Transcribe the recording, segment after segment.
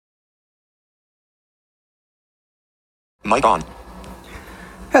Mic on.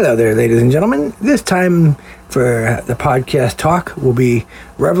 Hello there, ladies and gentlemen. This time for the podcast talk will be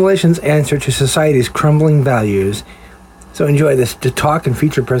Revelation's answer to society's crumbling values. So enjoy this talk and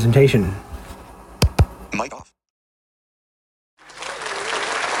feature presentation. Mic off.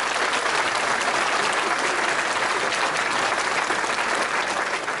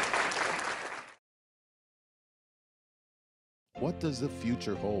 What does the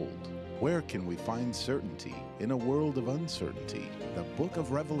future hold? Where can we find certainty in a world of uncertainty? The Book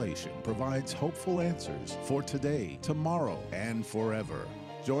of Revelation provides hopeful answers for today, tomorrow, and forever.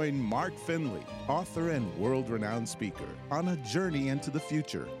 Join Mark Finley, author and world-renowned speaker, on a journey into the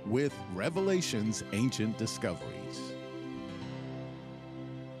future with Revelation's Ancient Discoveries.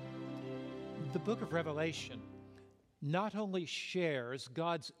 The book of Revelation not only shares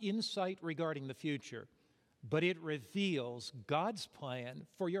God's insight regarding the future, but it reveals God's plan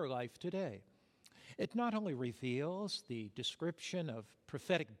for your life today. It not only reveals the description of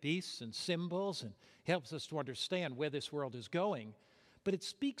prophetic beasts and symbols and helps us to understand where this world is going, but it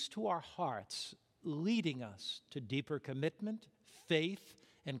speaks to our hearts, leading us to deeper commitment, faith,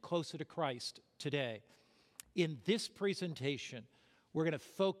 and closer to Christ today. In this presentation, we're going to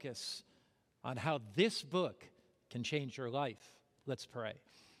focus on how this book can change your life. Let's pray.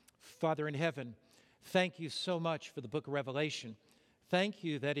 Father in heaven, thank you so much for the book of Revelation. Thank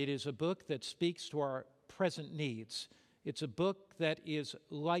you that it is a book that speaks to our present needs. It's a book that is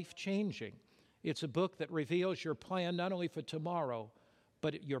life-changing. It's a book that reveals your plan not only for tomorrow,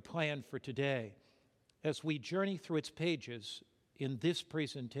 but your plan for today. As we journey through its pages in this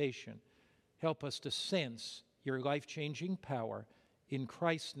presentation, help us to sense your life-changing power. In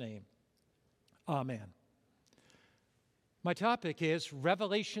Christ's name, amen. My topic is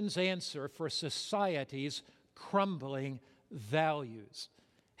Revelation's answer for society's crumbling values.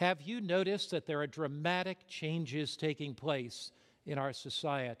 Have you noticed that there are dramatic changes taking place in our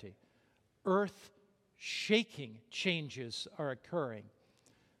society? Earth-shaking changes are occurring.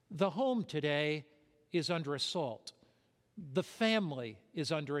 The home today is under assault. The family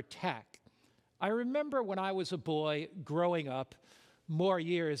is under attack. I remember when I was a boy growing up, more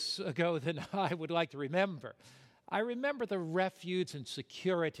years ago than I would like to remember. I remember the refuge and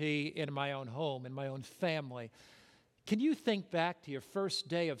security in my own home, in my own family. Can you think back to your first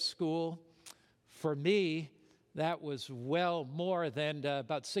day of school? For me, that was well more than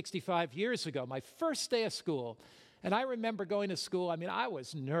about 65 years ago, my first day of school. And I remember going to school. I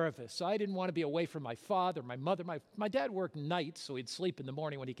was nervous. I didn't want to be away from my father, my mother. My dad worked nights, so he'd sleep in the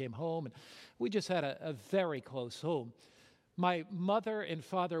morning when he came home. And we just had a very close home. My mother and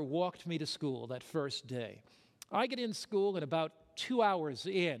father walked me to school that first day. I get in school, and about 2 hours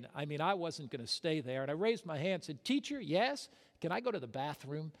in, I wasn't going to stay there. And I raised my hand and said, "Teacher, yes? Can I go to the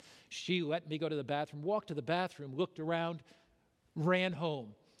bathroom?" She let me go to the bathroom, walked to the bathroom, looked around, ran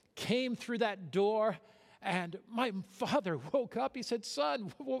home, came through that door, and my father woke up. He said,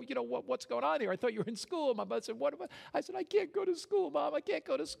 "Son, what's going on here? I thought you were in school." My mother said, "What?" I said, "I can't go to school, Mom. I can't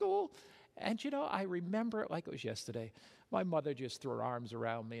go to school." And I remember it like it was yesterday. My mother just threw her arms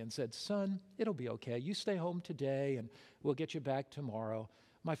around me and said, "Son, it'll be okay. You stay home today and we'll get you back tomorrow."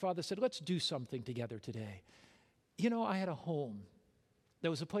 My father said, "Let's do something together today." I had a home that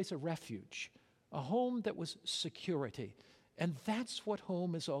was a place of refuge, a home that was security. And that's what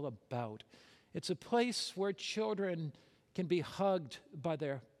home is all about. It's a place where children can be hugged by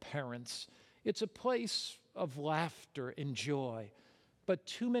their parents. It's a place of laughter and joy. But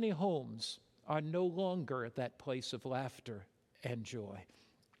too many homes are no longer that place of laughter and joy.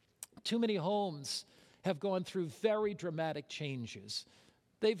 Too many homes have gone through very dramatic changes.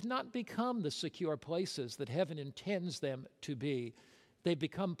 They've not become the secure places that heaven intends them to be. They've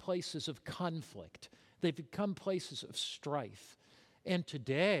become places of conflict. They've become places of strife. And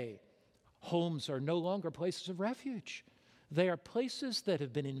today, homes are no longer places of refuge. They are places that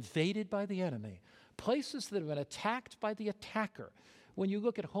have been invaded by the enemy, places that have been attacked by the attacker. When you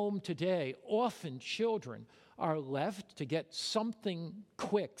look at home today, often children are left to get something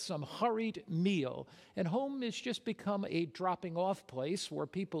quick, some hurried meal, and home has just become a dropping-off place where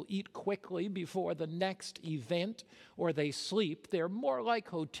people eat quickly before the next event or they sleep. They're more like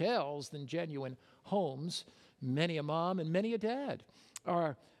hotels than genuine homes. Many a mom and many a dad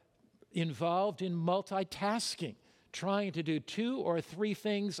are involved in multitasking, trying to do 2 or 3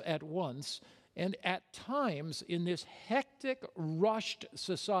 things at once. And at times, in this hectic, rushed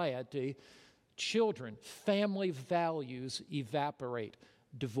society, children, family values evaporate.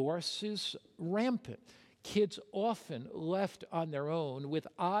 Divorce is rampant. Kids often left on their own with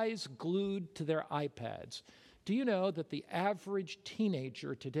eyes glued to their iPads. Do you know that the average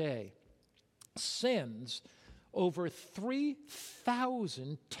teenager today sends over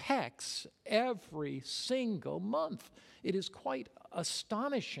 3,000 texts every single month. It is quite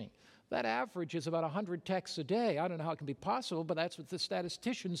astonishing. That average is about 100 texts a day. I don't know how it can be possible, but that's what the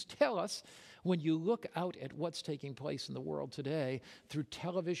statisticians tell us. When you look out at what's taking place in the world today through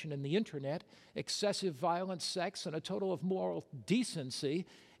television and the internet, excessive violence, sex, and a total of moral decency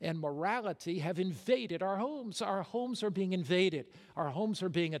and morality have invaded our homes. Our homes are being invaded. Our homes are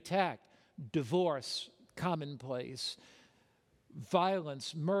being attacked. Divorce, commonplace.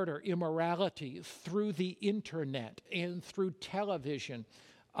 Violence, murder, immorality through the internet and through television.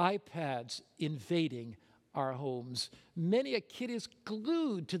 iPads invading our homes. Many a kid is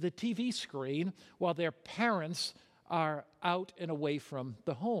glued to the TV screen while their parents are out and away from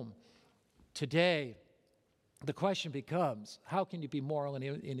the home. Today, the question becomes, how can you be moral in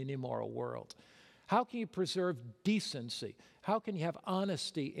an immoral world? How can you preserve decency? How can you have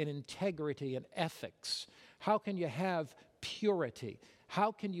honesty and integrity and ethics? How can you have purity?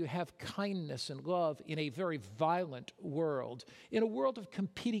 How can you have kindness and love in a very violent world? In a world of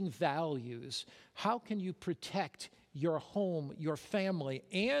competing values, how can you protect your home, your family,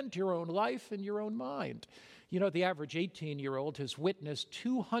 and your own life and your own mind? You know, the average 18-year-old has witnessed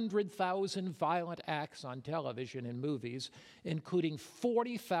 200,000 violent acts on television and movies, including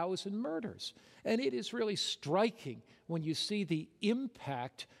 40,000 murders. And it is really striking when you see the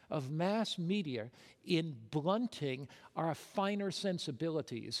impact of mass media in blunting our finer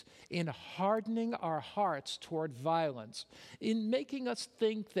sensibilities, in hardening our hearts toward violence, in making us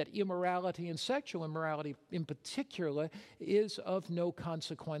think that immorality and sexual immorality in particular is of no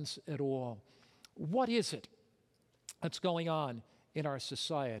consequence at all. What is it that's going on in our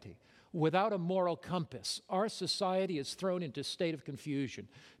society? Without a moral compass, our society is thrown into a state of confusion.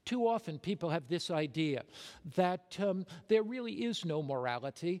 Too often people have this idea that there really is no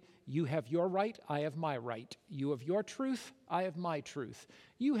morality. You have your right, I have my right. You have your truth, I have my truth.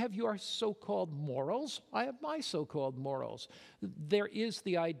 You have your so-called morals, I have my so-called morals. There is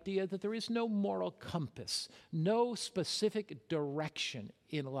the idea that there is no moral compass, no specific direction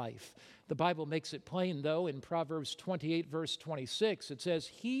in life. The Bible makes it plain, though, in Proverbs 28, verse 26. It says,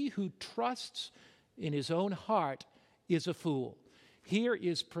 "He who trusts in his own heart is a fool." Here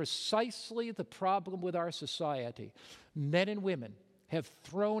is precisely the problem with our society. Men and women have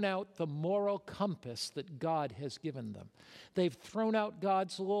thrown out the moral compass that God has given them. They've thrown out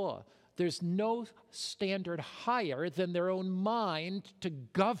God's law. There's no standard higher than their own mind to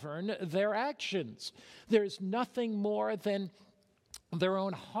govern their actions. There's nothing more than their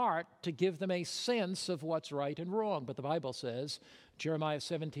own heart to give them a sense of what's right and wrong. But the Bible says, Jeremiah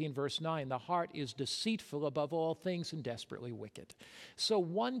 17, verse 9, the heart is deceitful above all things and desperately wicked. So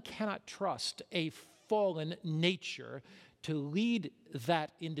one cannot trust a fallen nature to lead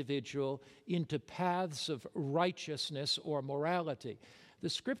that individual into paths of righteousness or morality. The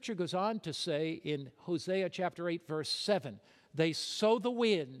scripture goes on to say in Hosea chapter 8, verse 7, they sow the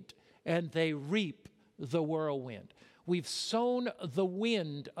wind and they reap the whirlwind. We've sown the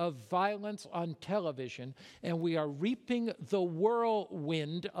wind of violence on television, and we are reaping the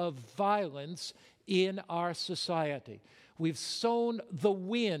whirlwind of violence in our society. We've sown the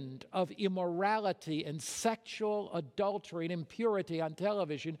wind of immorality and sexual adultery and impurity on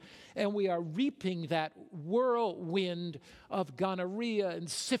television, and we are reaping that whirlwind of gonorrhea and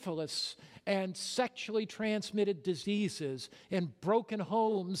syphilis and sexually transmitted diseases and broken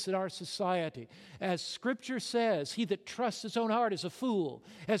homes in our society. As Scripture says, he that trusts his own heart is a fool.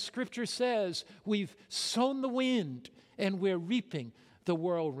 As Scripture says, we've sown the wind and we're reaping the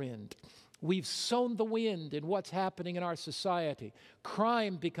whirlwind. We've sown the wind in what's happening in our society.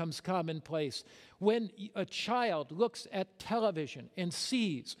 Crime becomes commonplace. When a child looks at television and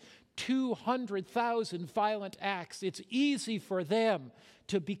sees 200,000 violent acts, it's easy for them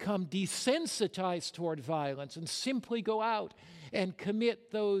to become desensitized toward violence and simply go out and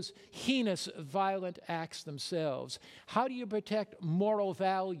commit those heinous violent acts themselves. How do you protect moral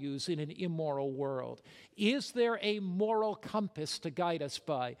values in an immoral world? Is there a moral compass to guide us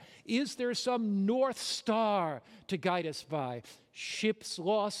by? Is there some North Star to guide us by? Ships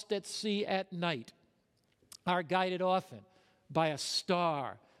lost at sea at night are guided often by a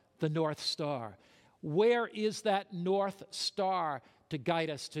star, the North Star. Where is that North Star to guide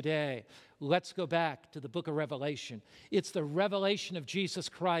us today? Let's go back to the book of Revelation. It's the revelation of Jesus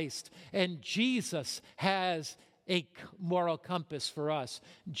Christ, and Jesus has a moral compass for us.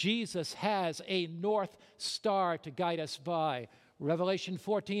 Jesus has a North Star to guide us by. Revelation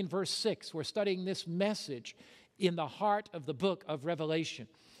 14, verse 6, we're studying this message in the heart of the book of Revelation.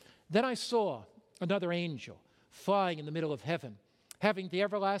 Then I saw another angel flying in the middle of heaven, having the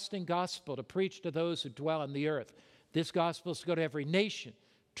everlasting gospel to preach to those who dwell on the earth. This gospel is to go to every nation,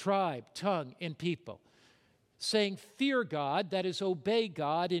 tribe, tongue, and people, saying, fear God, that is, obey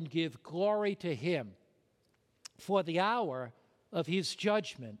God, and give glory to him. For the hour of his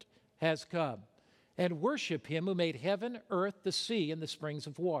judgment has come, and worship him who made heaven, earth, the sea, and the springs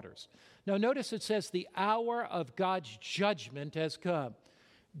of waters. Now notice it says the hour of God's judgment has come.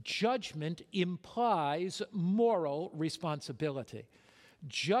 Judgment implies moral responsibility.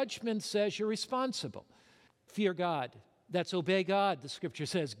 Judgment says you're responsible. Fear God. That's obey God, the scripture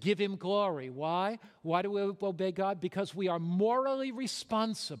says. Give him glory. Why? Why do we obey God? Because we are morally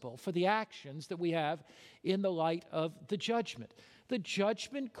responsible for the actions that we have in the light of the judgment. The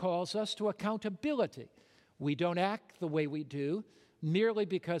judgment calls us to accountability. We don't act the way we do merely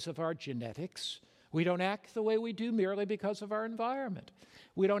because of our genetics. We don't act the way we do merely because of our environment.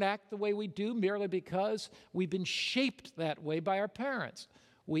 We don't act the way we do merely because we've been shaped that way by our parents.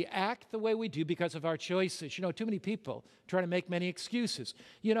 We act the way we do because of our choices. You know, too many people try to make many excuses.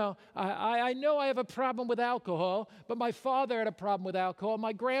 You know, I know I have a problem with alcohol, but my father had a problem with alcohol.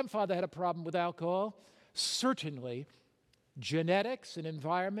 My grandfather had a problem with alcohol. Certainly, genetics and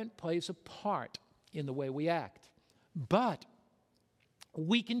environment plays a part in the way we act. But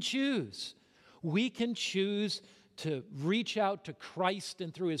we can choose. We can choose to reach out to Christ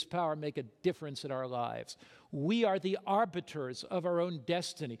and through his power make a difference in our lives. We are the arbiters of our own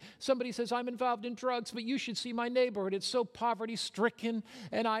destiny. Somebody says, I'm involved in drugs, but you should see my neighborhood. It's so poverty-stricken,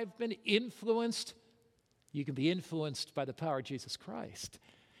 and I've been influenced. You can be influenced by the power of Jesus Christ.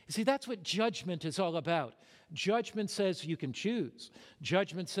 You see, that's what judgment is all about. Judgment says you can choose.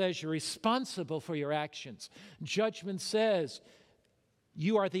 Judgment says you're responsible for your actions. Judgment says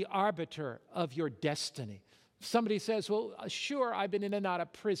you are the arbiter of your destiny. Somebody says, well, sure, I've been in and out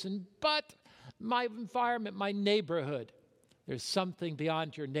of prison, but my environment, my neighborhood. There's something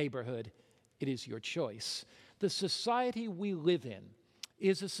beyond your neighborhood. It is your choice. The society we live in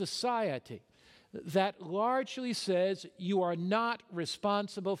is a society that largely says you are not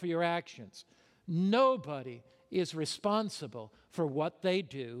responsible for your actions. Nobody is responsible for what they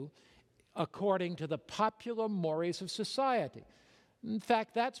do according to the popular mores of society. In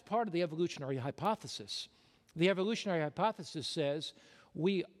fact, that's part of the evolutionary hypothesis. The evolutionary hypothesis says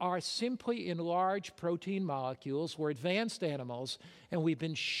we are simply in large protein molecules. We're advanced animals, and we've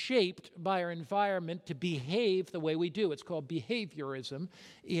been shaped by our environment to behave the way we do. It's called behaviorism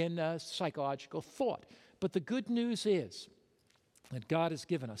in psychological thought. But the good news is that God has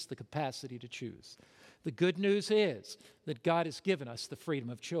given us the capacity to choose. The good news is that God has given us the freedom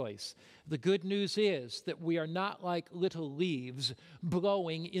of choice. The good news is that we are not like little leaves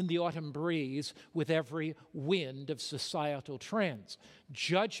blowing in the autumn breeze with every wind of societal trends.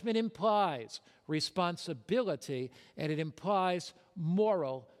 Judgment implies responsibility, and it implies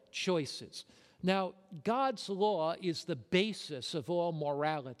moral choices. Now, God's law is the basis of all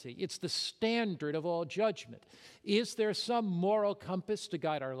morality. It's the standard of all judgment. Is there some moral compass to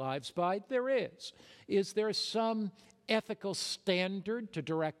guide our lives by? There is. Is there some ethical standard to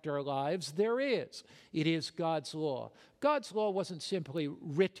direct our lives? There is. It is God's law. God's law wasn't simply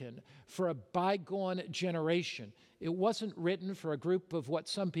written for a bygone generation. It wasn't written for a group of what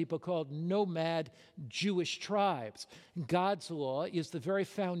some people called nomad Jewish tribes. God's law is the very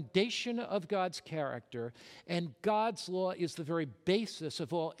foundation of God's character, and God's law is the very basis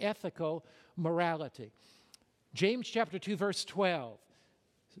of all ethical morality. James chapter 2, verse 12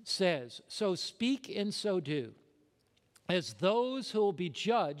 says, "So speak and so do, as those who will be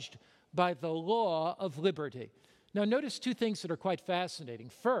judged by the law of liberty." Now, notice two things that are quite fascinating.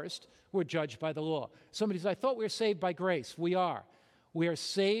 First, we're judged by the law. Somebody says, I thought we were saved by grace. We are. We are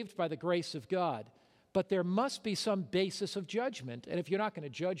saved by the grace of God. But there must be some basis of judgment. And if you're not going to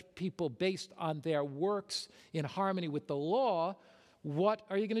judge people based on their works in harmony with the law, what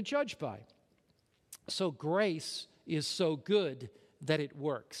are you going to judge by? So grace is so good that it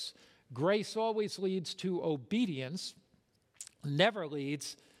works. Grace always leads to obedience, never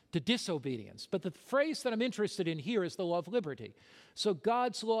leads to disobedience. But the phrase that I'm interested in here is the law of liberty. So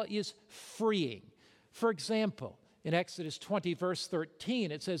God's law is freeing. For example, in Exodus 20, verse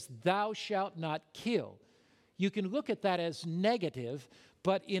 13, it says, "Thou shalt not kill." You can look at that as negative,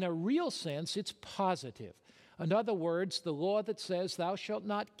 but in a real sense, it's positive. In other words, the law that says, "Thou shalt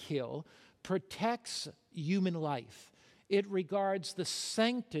not kill," protects human life. It regards the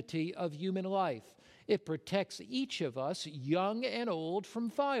sanctity of human life. It protects each of us, young and old, from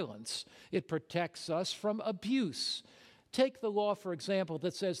violence. It protects us from abuse. Take the law, for example,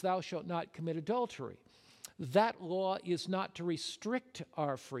 that says, "Thou shalt not commit adultery." That law is not to restrict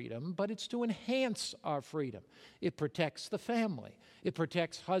our freedom, but it's to enhance our freedom. It protects the family. It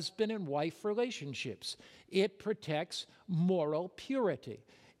protects husband and wife relationships. It protects moral purity.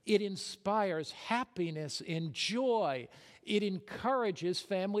 It inspires happiness and joy. It encourages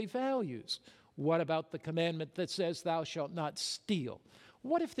family values. What about the commandment that says, thou shalt not steal?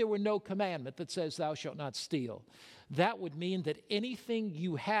 What if there were no commandment that says, thou shalt not steal? That would mean that anything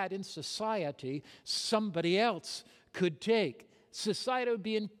you had in society, somebody else could take. Society would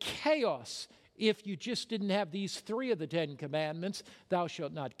be in chaos if you just didn't have these 3 of the 10 commandments. Thou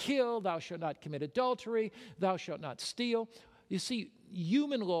shalt not kill, thou shalt not commit adultery, thou shalt not steal. You see,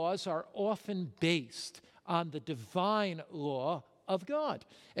 human laws are often based on the divine law of God.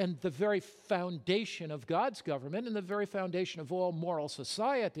 And the very foundation of God's government and the very foundation of all moral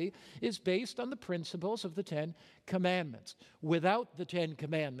society is based on the principles of the 10 commandments. Without the 10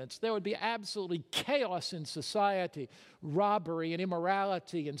 commandments, there would be absolutely chaos in society, robbery and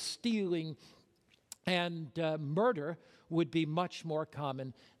immorality and stealing and murder would be much more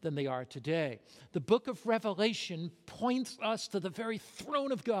common than they are today. The book of Revelation points us to the very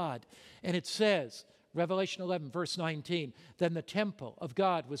throne of God, and it says, Revelation 11, verse 19, then the temple of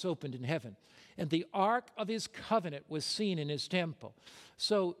God was opened in heaven, and the ark of his covenant was seen in his temple.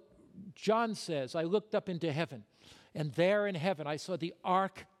 So John says, I looked up into heaven, and there in heaven I saw the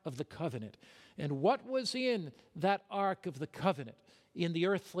ark of the covenant. And what was in that ark of the covenant in the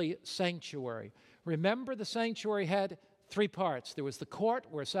earthly sanctuary? Remember, the sanctuary had 3 parts. There was the court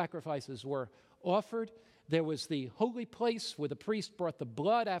where sacrifices were offered. There was the holy place where the priest brought the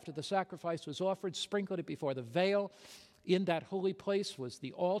blood after the sacrifice was offered, sprinkled it before the veil. In that holy place was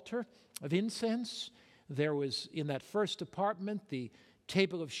the altar of incense. There was, in that first apartment, the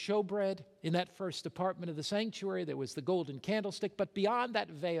table of showbread. In that first apartment of the sanctuary, there was the golden candlestick. But beyond that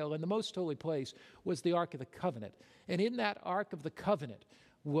veil, in the most holy place, was the Ark of the Covenant. And in that Ark of the Covenant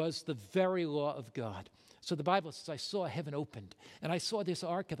was the very law of God. So the Bible says, I saw heaven opened, and I saw this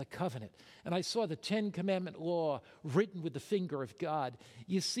Ark of the Covenant, and I saw the 10 Commandment law written with the finger of God.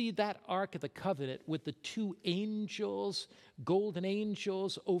 You see that Ark of the Covenant with the 2 angels, golden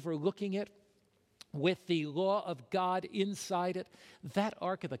angels overlooking it, with the law of God inside it. That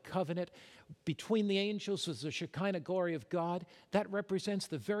Ark of the Covenant, between the angels was the Shekinah glory of God. That represents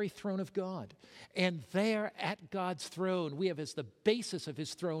the very throne of God. And there at God's throne, we have as the basis of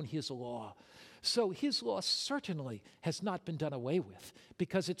his throne his law. So his law certainly has not been done away with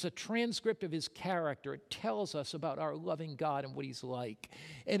because it's a transcript of his character. It tells us about our loving God and what he's like.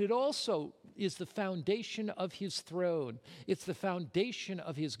 And it also is the foundation of his throne. It's the foundation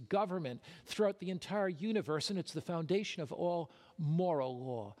of his government throughout the entire universe, and it's the foundation of all moral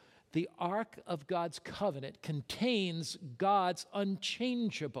law. The Ark of God's covenant contains God's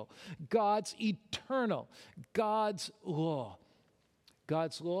unchangeable, God's eternal, God's law.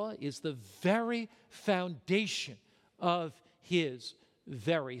 God's law is the very foundation of his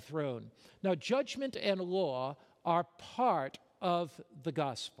very throne. Now, judgment and law are part of the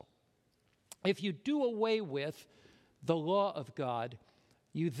gospel. If you do away with the law of God,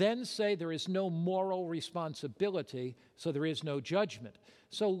 you then say there is no moral responsibility, so there is no judgment.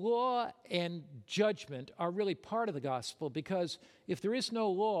 So law and judgment are really part of the gospel because if there is no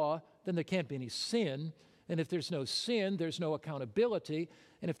law, then there can't be any sin. And if there's no sin, there's no accountability.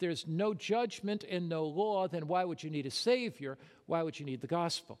 And if there's no judgment and no law, then why would you need a Savior? Why would you need the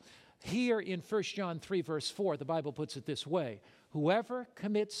gospel? Here in 1 John 3, verse 4, the Bible puts it this way: whoever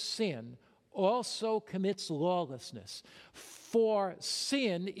commits sin also commits lawlessness, for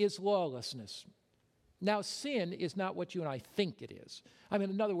sin is lawlessness. Now, sin is not what you and I think it is. I mean,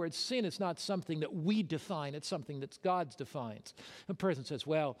 in other words, sin is not something that we define. It's something that God defines. A person says,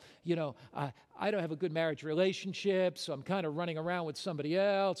 well, you know, I don't have a good marriage relationship, so I'm kind of running around with somebody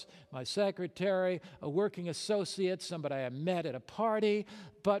else, my secretary, a working associate, somebody I met at a party,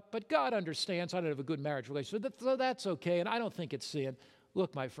 but God understands I don't have a good marriage relationship, so that's okay, and I don't think it's sin.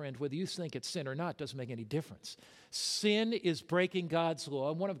 Look, my friend, whether you think it's sin or not doesn't make any difference. Sin is breaking God's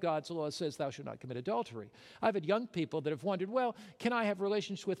law, and one of God's laws says, thou shalt not commit adultery. I've had young people that have wondered, well, can I have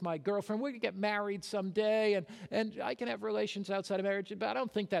relations with my girlfriend? We're going to get married someday, and I can have relations outside of marriage, but I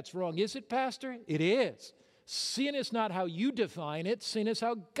don't think that's wrong. Is it, Pastor? It is. Sin is not how you define it. Sin is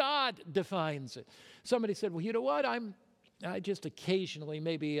how God defines it. Somebody said, well, you know what? I just occasionally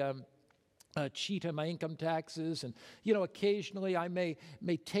maybe cheat on my income taxes, and occasionally I may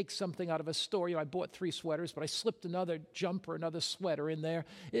take something out of a store. I bought 3 sweaters, but I slipped another jumper, another sweater in there.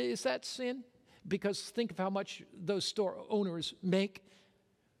 Is that sin? Because think of how much those store owners make.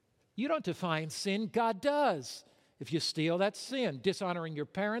 You don't define sin, God does. If you steal, that's sin. Dishonoring your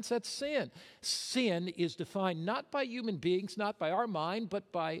parents, that's sin. Sin is defined not by human beings, not by our mind,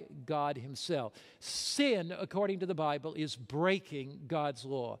 but by God himself. Sin, according to the Bible, is breaking God's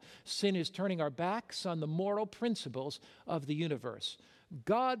law. Sin is turning our backs on the moral principles of the universe.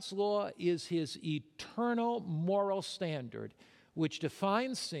 God's law is his eternal moral standard, which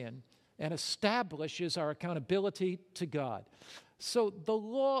defines sin and establishes our accountability to God. So the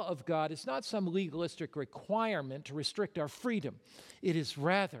law of God is not some legalistic requirement to restrict our freedom. It is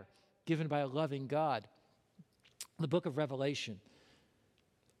rather given by a loving God. The book of Revelation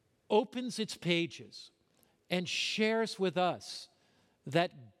opens its pages and shares with us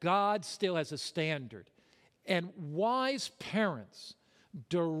that God still has a standard. And wise parents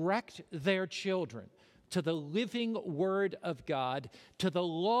direct their children to the living Word of God, to the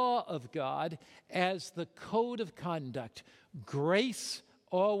law of God as the code of conduct. Grace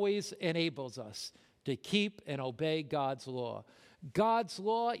always enables us to keep and obey God's law. God's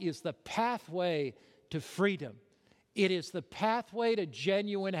law is the pathway to freedom. It is the pathway to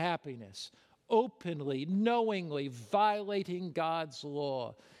genuine happiness. Openly, knowingly violating God's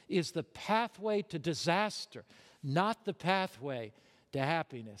law is the pathway to disaster, not the pathway to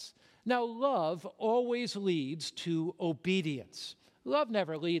happiness. Now, love always leads to obedience. Love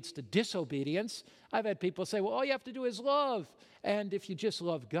never leads to disobedience. I've had people say, well, all you have to do is love. And if you just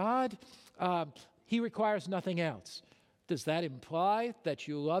love God, he requires nothing else. Does that imply that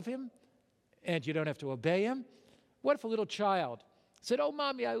you love him and you don't have to obey him? What if a little child said, oh,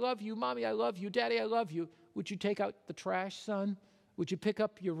 Mommy, I love you. Mommy, I love you. Daddy, I love you. Would you take out the trash, son? Would you pick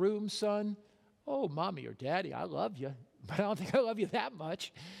up your room, son? Oh, Mommy or Daddy, I love you, but I don't think I love you that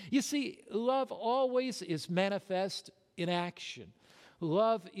much. You see, love always is manifest in action.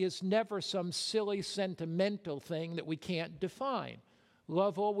 Love is never some silly sentimental thing that we can't define.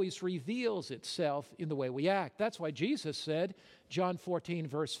 Love always reveals itself in the way we act. That's why Jesus said, John 14,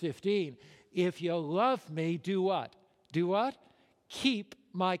 verse 15, if you love me, do what? Do what? Keep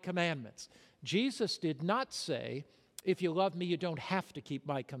my commandments. Jesus did not say, if you love me, you don't have to keep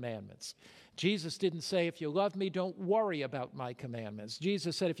my commandments. Jesus didn't say, if you love me, don't worry about my commandments.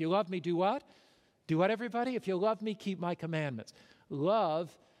 Jesus said, if you love me, do what? Do what, everybody? If you love me, keep my commandments. Love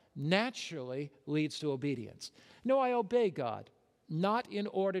naturally leads to obedience. No, I obey God, not in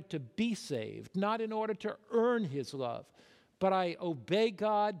order to be saved, not in order to earn his love, but I obey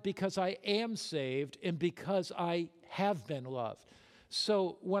God because I am saved and because I have been loved.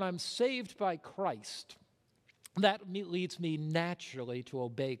 So when I'm saved by Christ, that leads me naturally to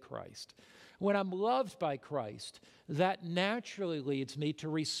obey Christ. When I'm loved by Christ, that naturally leads me to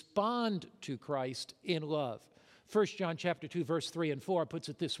respond to Christ in love. 1 John chapter 2, verse 3 and 4 puts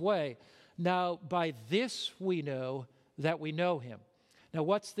it this way, now by this we know that we know him. Now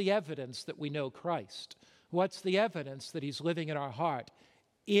what's the evidence that we know Christ? What's the evidence that he's living in our heart?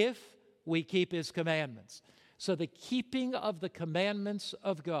 If we keep his commandments. So the keeping of the commandments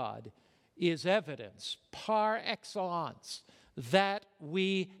of God is evidence par excellence that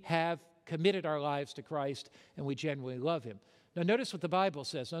we have committed our lives to Christ and we genuinely love him. Now notice what the Bible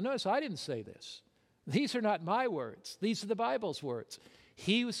says. Now notice I didn't say this. These are not my words. These are the Bible's words.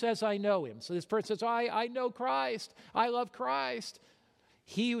 He who says, I know him. So this person says, I know Christ. I love Christ.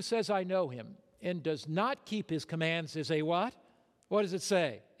 He who says, I know him and does not keep his commands is a what? What does it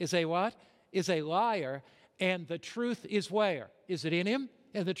say? Is a what? Is a liar. And the truth is where? Is it in him?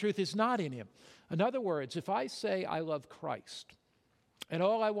 And the truth is not in him. In other words, if I say I love Christ and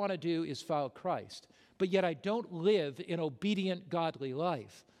all I want to do is follow Christ, but yet I don't live an obedient, godly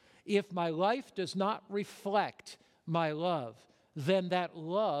life, if my life does not reflect my love, then that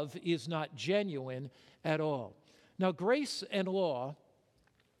love is not genuine at all. Now, grace and law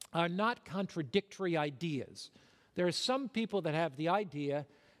are not contradictory ideas. There are some people that have the idea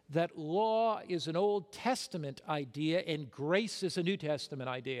that law is an Old Testament idea and grace is a New Testament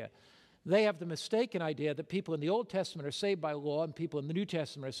idea. They have the mistaken idea that people in the Old Testament are saved by law and people in the New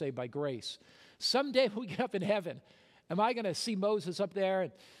Testament are saved by grace. Someday when we get up in heaven, am I going to see Moses up there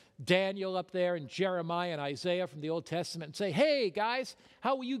and Daniel up there and Jeremiah and Isaiah from the Old Testament and say, hey, guys,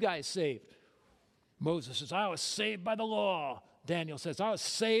 how were you guys saved? Moses says, I was saved by the law. Daniel says, I was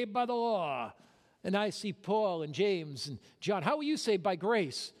saved by the law. And I see Paul and James and John. How were you saved? By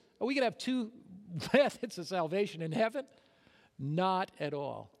grace. Are we going to have two methods of salvation in heaven? Not at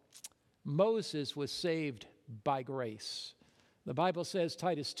all. Moses was saved by grace. The Bible says,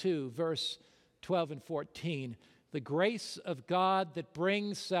 Titus 2, verse 12 and 14, the grace of God that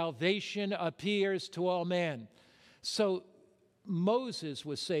brings salvation appears to all men. So Moses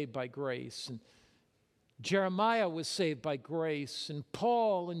was saved by grace, and Jeremiah was saved by grace, and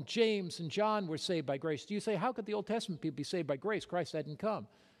Paul and James and John were saved by grace. Do you say, how could the Old Testament people be saved by grace? Christ hadn't come.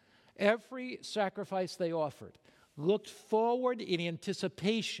 Every sacrifice they offered looked forward in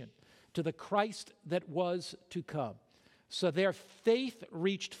anticipation to the Christ that was to come. So their faith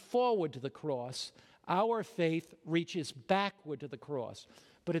reached forward to the cross. Our faith reaches backward to the cross.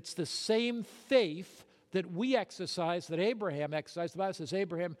 But it's the same faith that we exercise, that Abraham exercised. The Bible says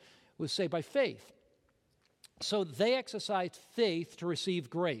Abraham was saved by faith. So they exercised faith to receive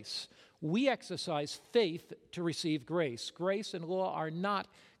grace. We exercise faith to receive grace. Grace and law are not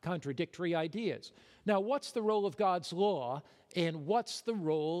contradictory ideas. Now, what's the role of God's law and what's the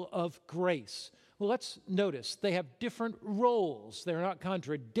role of grace? Well, let's notice they have different roles. They're not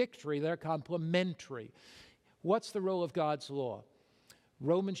contradictory, they're complementary. What's the role of God's law?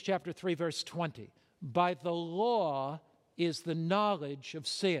 Romans chapter 3, verse 20. By the law is the knowledge of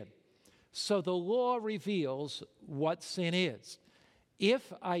sin. So the law reveals what sin is.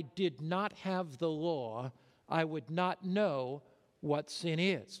 If I did not have the law, I would not know what sin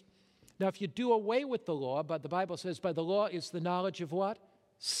is. Now, if you do away with the law, but the Bible says by the law is the knowledge of what?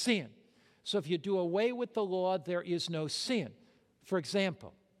 Sin. So if you do away with the law, there is no sin. For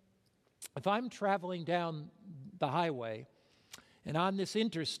example, if I'm traveling down the highway and on this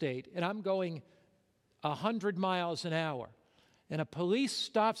interstate and I'm going 100 miles an hour, and a police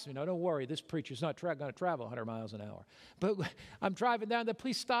stops me. Now, don't worry, this preacher's not going to travel 100 miles an hour. But I'm driving down, the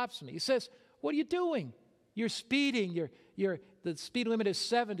police stops me. He says, what are you doing? You're speeding. The speed limit is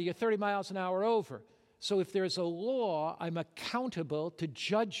 70. You're 30 miles an hour over. So if there's a law, I'm accountable to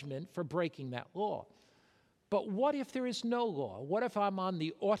judgment for breaking that law. But what if there is no law? What if I'm on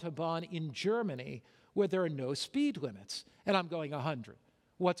the Autobahn in Germany where there are no speed limits and I'm going 100?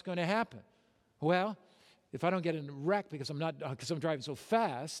 What's going to happen? Well, if I don't get in a wreck because I'm driving so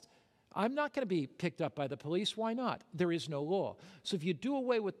fast, I'm not going to be picked up by the police. Why not? There is no law. So if you do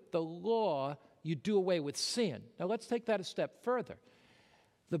away with the law, you do away with sin. Now let's take that a step further.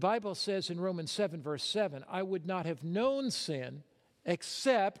 The Bible says in Romans 7, verse 7, I would not have known sin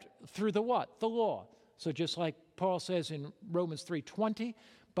except through the what? The law. So just like Paul says in Romans 3:20,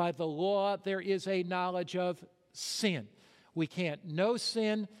 by the law there is a knowledge of sin. We can't know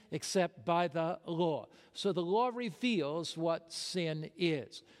sin except by the law. So the law reveals what sin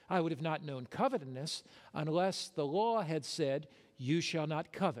is. I would have not known covetousness unless the law had said, you shall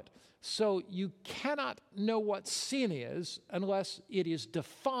not covet. So you cannot know what sin is unless it is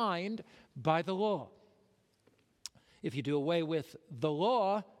defined by the law. If you do away with the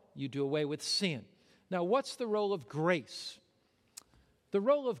law, you do away with sin. Now, what's the role of grace? The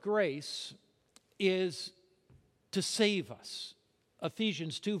role of grace is to save us.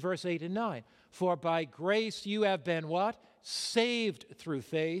 Ephesians 2, verse 8 and 9. For by grace you have been what? Saved through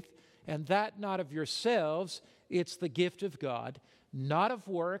faith, and that not of yourselves, it's the gift of God, not of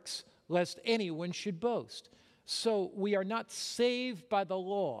works, lest anyone should boast. So we are not saved by the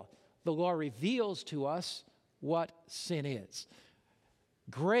law. The law reveals to us what sin is.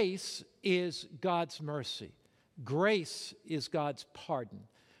 Grace is God's mercy. Grace is God's pardon.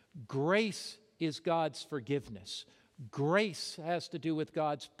 Grace is God's forgiveness. Grace has to do with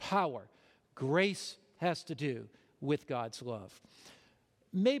God's power. Grace has to do with God's love.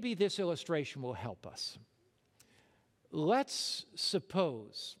 Maybe this illustration will help us. Let's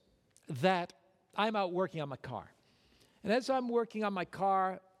suppose that I'm out working on my car. And as I'm working on my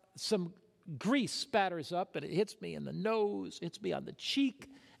car, some grease spatters up and it hits me in the nose, hits me on the cheek,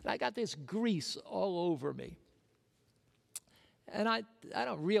 and I got this grease all over me. And I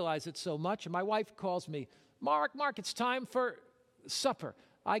don't realize it so much. And my wife calls me, Mark, it's time for supper.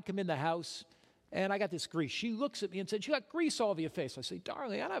 I come in the house, and I got this grease. She looks at me and said, you got grease all over your face. I say,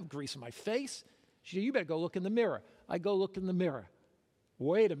 darling, I don't have grease on my face. She said, you better go look in the mirror. I go look in the mirror.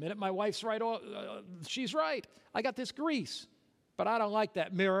 Wait a minute, my wife's right. She's right. I got this grease, but I don't like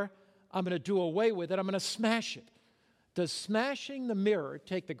that mirror. I'm going to do away with it. I'm going to smash it. Does smashing the mirror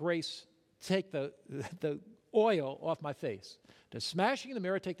take the oil off my face? Does smashing the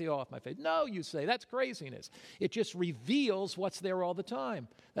mirror take the oil off my face? No, you say, that's craziness. It just reveals what's there all the time.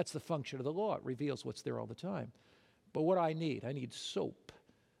 That's the function of the law. It reveals what's there all the time. But what I need soap.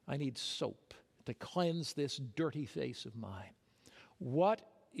 I need soap to cleanse this dirty face of mine. What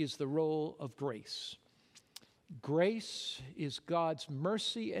is the role of grace? Grace is God's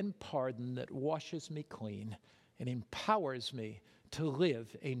mercy and pardon that washes me clean and empowers me to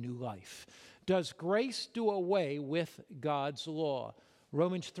live a new life. Does grace do away with God's law?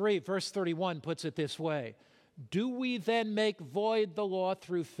 Romans 3, verse 31 puts it this way. Do we then make void the law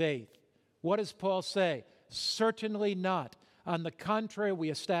through faith? What does Paul say? Certainly not. On the contrary, we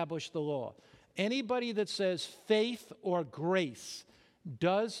establish the law. Anybody that says faith or grace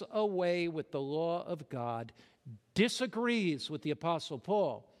does away with the law of God disagrees with the Apostle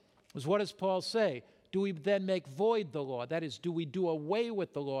Paul. Because what does Paul say? Do we then make void the law? That is, do we do away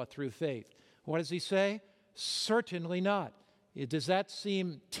with the law through faith? What does he say? Certainly not. Does that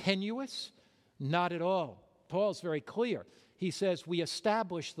seem tenuous? Not at all. Paul's very clear. He says we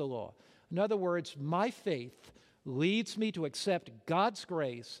establish the law. In other words, my faith leads me to accept God's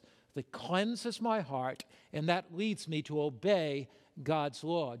grace that cleanses my heart, and that leads me to obey God's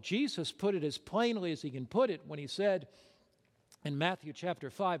law. Jesus put it as plainly as he can put it when he said in Matthew chapter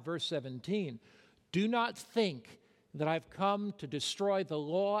 5, verse 17, "Do not think that I've come to destroy the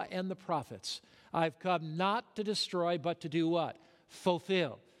law and the prophets. I've come not to destroy, but to do what?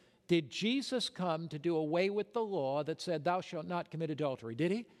 Fulfill." Did Jesus come to do away with the law that said, "Thou shalt not commit adultery"?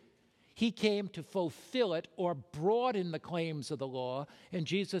 Did he? He came to fulfill it or broaden the claims of the law, and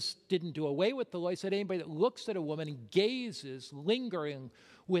Jesus didn't do away with the law. He said anybody that looks at a woman and gazes, lingering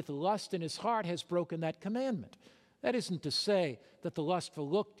with lust in his heart, has broken that commandment. That isn't to say that the lustful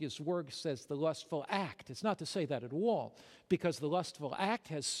look, his word says the lustful act. It's not to say that at all, because the lustful act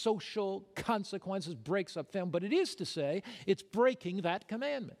has social consequences, breaks up family, but it is to say it's breaking that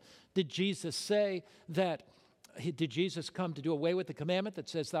commandment. Did Jesus say that? Did Jesus come to do away with the commandment that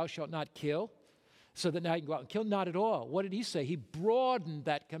says, "Thou shalt not kill," so that now you can go out and kill? Not at all. What did he say? He broadened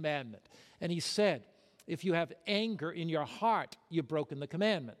that commandment. And he said, if you have anger in your heart, you've broken the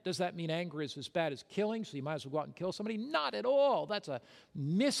commandment. Does that mean anger is as bad as killing, so you might as well go out and kill somebody? Not at all. That's a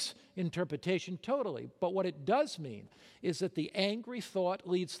misinterpretation totally. But what it does mean is that the angry thought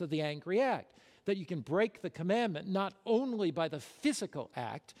leads to the angry act. That you can break the commandment not only by the physical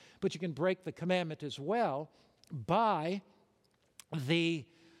act, but you can break the commandment as well by the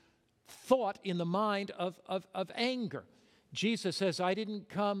thought in the mind of anger. Jesus says, I didn't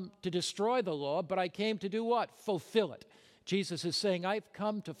come to destroy the law, but I came to do what? Fulfill it. Jesus is saying, I've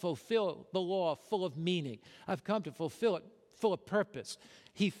come to fulfill the law full of meaning. I've come to fulfill it full of purpose.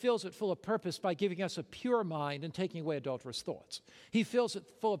 He fills it full of purpose by giving us a pure mind and taking away adulterous thoughts. He fills it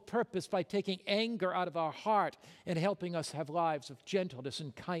full of purpose by taking anger out of our heart and helping us have lives of gentleness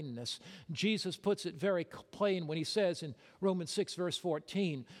and kindness. Jesus puts it very plain when he says in Romans 6, verse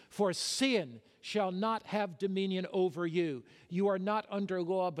 14, "For sin shall not have dominion over you. You are not under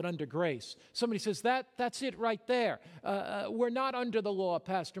law, but under grace." Somebody says, that's it right there. We're not under the law,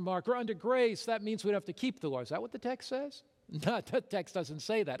 Pastor Mark. We're under grace. That means we don't have to keep the law. Is that what the text says? No, the text doesn't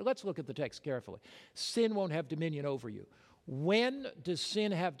say that. Let's look at the text carefully. Sin won't have dominion over you. When does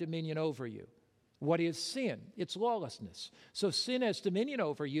sin have dominion over you? What is sin? It's lawlessness. So sin has dominion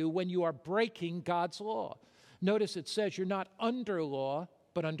over you when you are breaking God's law. Notice it says you're not under law,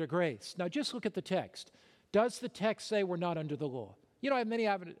 but under grace. Now just look at the text. Does the text say we're not under the law? You know, I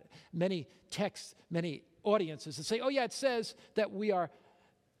have many texts, many audiences that say, oh yeah, it says that we are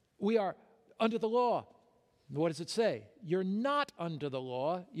under the law. What does it say? You're not under the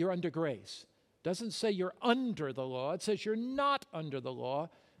law, you're under grace. It doesn't say you're under the law. It says you're not under the law,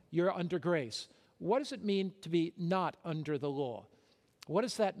 you're under grace. What does it mean to be not under the law? What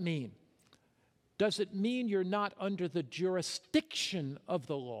does that mean? Does it mean you're not under the jurisdiction of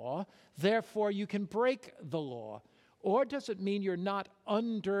the law, therefore you can break the law? Or does it mean you're not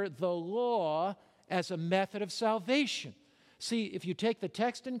under the law as a method of salvation? See, if you take the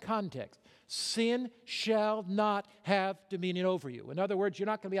text in context, sin shall not have dominion over you. In other words, you're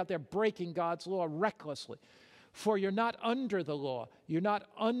not going to be out there breaking God's law recklessly. For you're not under the law. You're not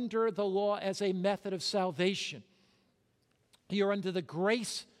under the law as a method of salvation. You're under the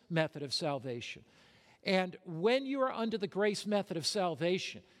grace method of salvation. And when you are under the grace method of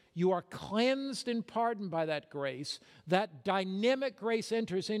salvation, you are cleansed and pardoned by that grace. That dynamic grace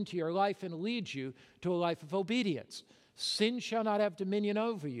enters into your life and leads you to a life of obedience. Sin shall not have dominion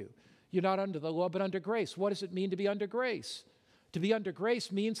over you. You're not under the law, but under grace. What does it mean to be under grace? To be under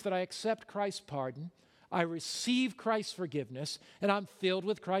grace means that I accept Christ's pardon, I receive Christ's forgiveness, and I'm filled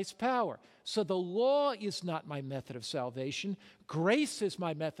with Christ's power. So the law is not my method of salvation. Grace is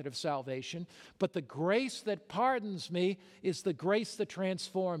my method of salvation, but the grace that pardons me is the grace that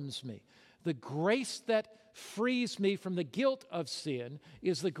transforms me. The grace that frees me from the guilt of sin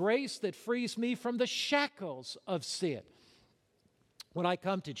is the grace that frees me from the shackles of sin. When I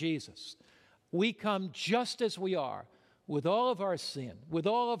come to Jesus, we come just as we are, with all of our sin, with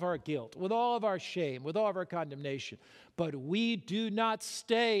all of our guilt, with all of our shame, with all of our condemnation. But we do not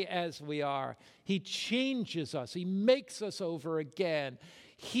stay as we are. He changes us. He makes us over again.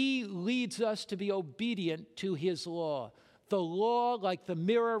 He leads us to be obedient to His law. The law, like the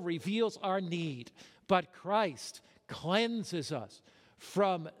mirror, reveals our need, but Christ cleanses us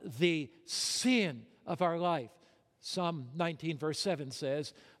from the sin of our life. Psalm 19, verse 7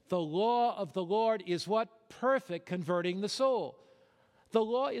 says, the law of the Lord is what? Perfect, converting the soul. The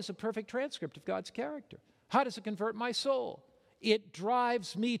law is a perfect transcript of God's character. How does it convert my soul? It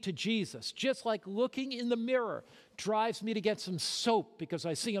drives me to Jesus, just like looking in the mirror drives me to get some soap because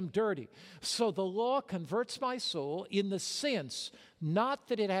I see I'm dirty. So the law converts my soul in the sense, not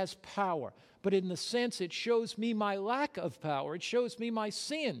that it has power, but in the sense it shows me my lack of power. It shows me my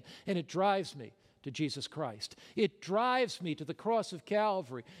sin, and it drives me to Jesus Christ. It drives me to the cross of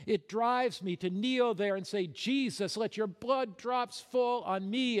Calvary. It drives me to kneel there and say, Jesus, let your blood drops fall on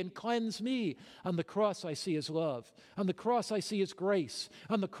me and cleanse me. On the cross I see his love. On the cross I see his grace.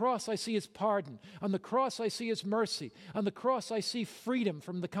 On the cross I see his pardon. On the cross I see his mercy. On the cross I see freedom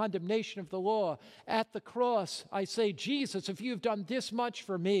from the condemnation of the law. At the cross I say, Jesus, if you've done this much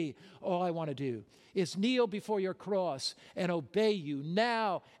for me, all I want to do is kneel before your cross and obey you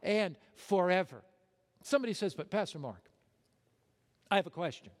now and forever. Somebody says, but Pastor Mark, I have a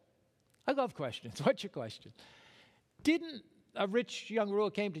question. I love questions. What's your question? Didn't a rich young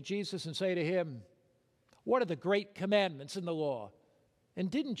ruler came to Jesus and say to him, what are the great commandments in the law? And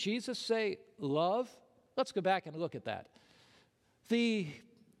didn't Jesus say, love? Let's go back and look at that. The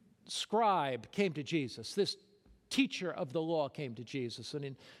scribe came to Jesus. This teacher of the law came to Jesus. And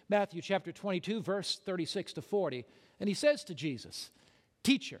in Matthew chapter 22, verse 36 to 40, and he says to Jesus,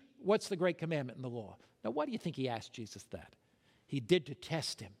 teacher, what's the great commandment in the law? Now, why do you think he asked Jesus that? He did to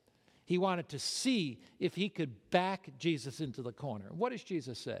test him. He wanted to see if he could back Jesus into the corner. And what does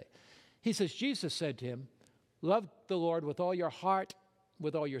Jesus say? He says, Jesus said to him, love the Lord with all your heart,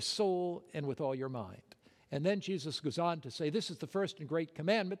 with all your soul, and with all your mind. And then Jesus goes on to say, this is the first and great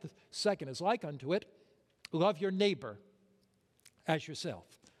commandment. The second is like unto it. Love your neighbor as yourself.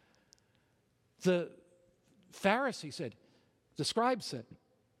 The Pharisee said, the scribe said,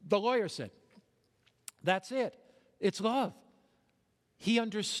 the lawyer said, that's it. It's love. He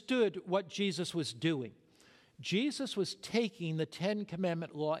understood what Jesus was doing. Jesus was taking the Ten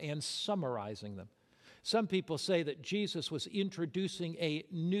Commandment law and summarizing them. Some people say that Jesus was introducing a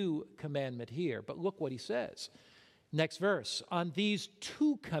new commandment here, but look what he says. Next verse, on these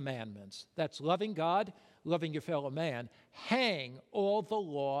two commandments, that's loving God, loving your fellow man, hang all the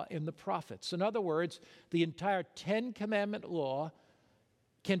law and the prophets. In other words, the entire Ten Commandment law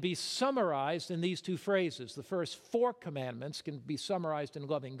can be summarized in these two phrases. The first 4 commandments can be summarized in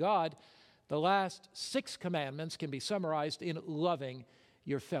loving God. The last 6 commandments can be summarized in loving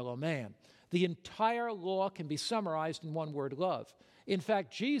your fellow man. The entire law can be summarized in one word, love. In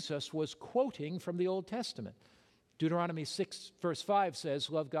fact, Jesus was quoting from the Old Testament. Deuteronomy 6, verse 5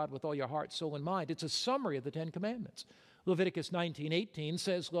 says, love God with all your heart, soul, and mind. It's a summary of the Ten Commandments. Leviticus 19:18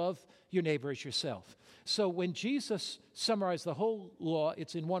 says, love your neighbor as yourself. So when Jesus summarized the whole law,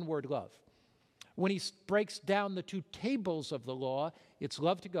 it's in one word, love. When he breaks down the 2 tables of the law, it's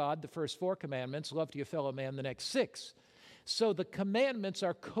love to God, the first 4 commandments, love to your fellow man, the next 6. So the commandments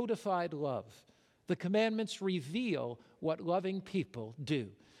are codified love. The commandments reveal what loving people do.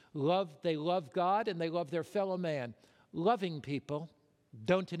 They love God and they love their fellow man. Loving people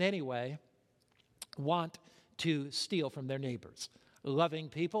don't in any way want to steal from their neighbors. Loving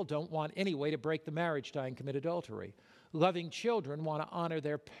people don't want any way to break the marriage tie and commit adultery. Loving children want to honor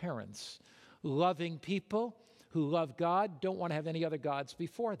their parents. Loving people who love God don't want to have any other gods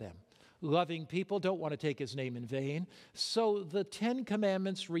before them. Loving people don't want to take his name in vain. So the 10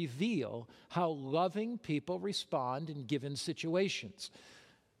 Commandments reveal how loving people respond in given situations.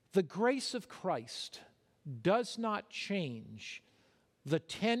 The grace of Christ does not change the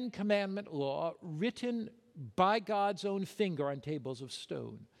 10 Commandment law written by God's own finger on tables of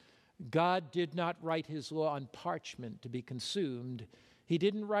stone. God did not write his law on parchment to be consumed. He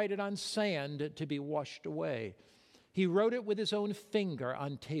didn't write it on sand to be washed away. He wrote it with his own finger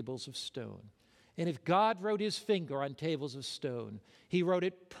on tables of stone. And if God wrote his finger on tables of stone, he wrote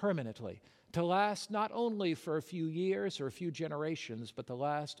it permanently, to last not only for a few years or a few generations, but to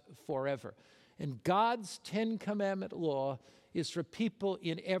last forever. And God's 10 Commandment law is for people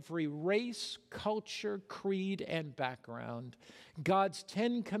in every race, culture, creed, and background. God's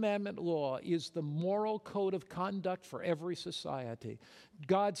 10 Commandment law is the moral code of conduct for every society.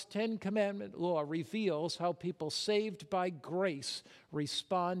 God's 10 Commandment law reveals how people saved by grace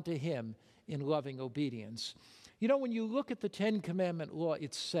respond to him in loving obedience. You know, when you look at the 10 Commandment law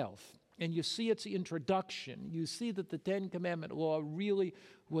itself, and you see its introduction, you see that the 10 Commandment law really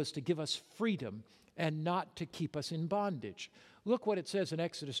was to give us freedom and not to keep us in bondage. Look what it says in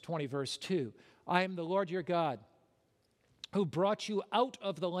Exodus 20, verse 2. I am the Lord your God, who brought you out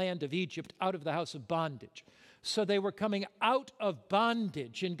of the land of Egypt, out of the house of bondage. So they were coming out of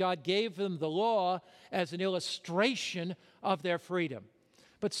bondage, and God gave them the law as an illustration of their freedom.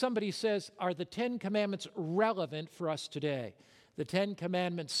 But somebody says, are the Ten Commandments relevant for us today? The Ten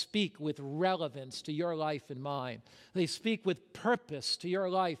Commandments speak with relevance to your life and mine. They speak with purpose to your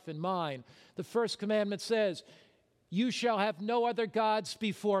life and mine. The first commandment says, you shall have no other gods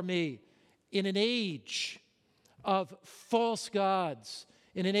before me. In an age of false gods,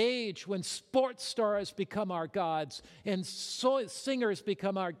 in an age when sports stars become our gods, and singers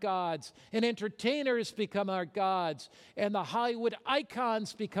become our gods, and entertainers become our gods, and the Hollywood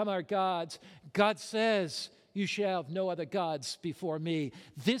icons become our gods, God says, you shall have no other gods before me.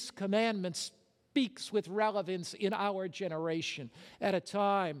 This commandment speaks with relevance in our generation at a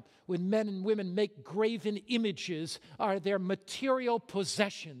time when men and women make graven images are their material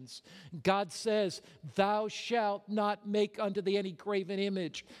possessions. God says, thou shalt not make unto thee any graven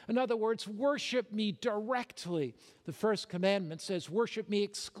image. In other words, worship me directly. The first commandment says, worship me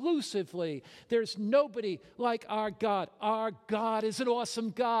exclusively. There's nobody like our God. Our God is an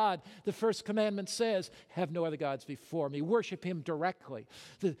awesome God. The first commandment says, have no other gods before me. Worship him directly,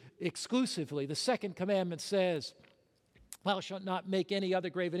 exclusively. The second commandment says, thou shalt not make any other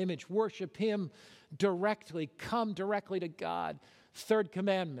graven image. Worship him directly. Come directly to God. Third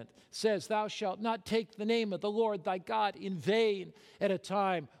commandment says, thou shalt not take the name of the Lord thy God in vain at a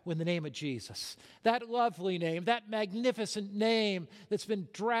time when the name of Jesus, that lovely name, that magnificent name that's been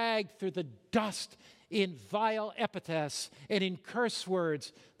dragged through the dust in vile epithets and in curse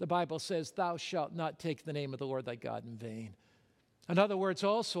words, the Bible says, thou shalt not take the name of the Lord thy God in vain. In other words,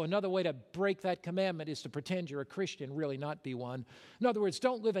 also, another way to break that commandment is to pretend you're a Christian, really not be one. In other words,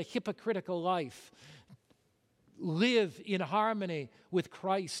 don't live a hypocritical life. Live in harmony with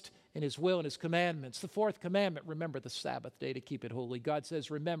Christ and his will and his commandments. The fourth commandment, remember the Sabbath day to keep it holy. God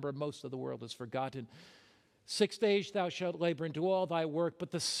says, remember, most of the world is forgotten. 6 days thou shalt labor and do all thy work,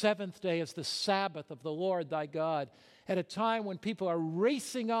 but the seventh day is the Sabbath of the Lord thy God. At a time when people are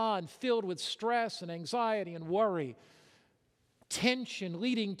racing on, filled with stress and anxiety and worry, tension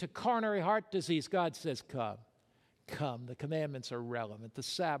leading to coronary heart disease, God says, come. Come. The commandments are relevant. The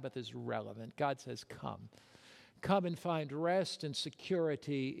Sabbath is relevant. God says, come. Come and find rest and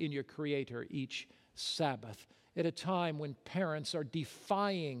security in your Creator each Sabbath. At a time when parents are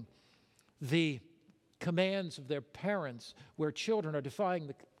defying the commands of their parents, where children are defying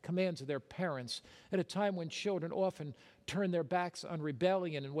the commands of their parents, at a time when children often turn their backs on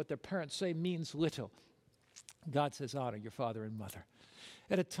rebellion and what their parents say means little. God says, honor your father and mother.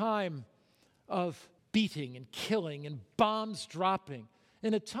 At a time of beating and killing and bombs dropping,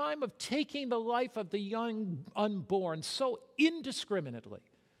 in a time of taking the life of the young unborn so indiscriminately,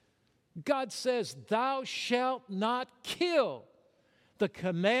 God says, thou shalt not kill. The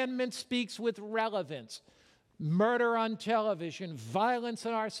commandment speaks with relevance. Murder on television, violence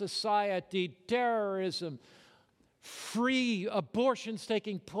in our society, terrorism, free abortions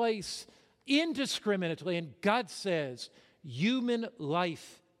taking place indiscriminately. And God says, human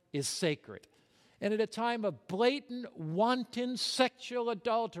life is sacred. And at a time of blatant, wanton sexual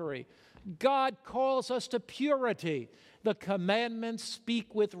adultery, God calls us to purity. The commandments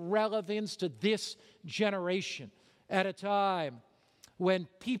speak with relevance to this generation. At a time when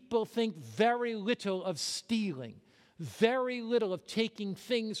people think very little of stealing, very little of taking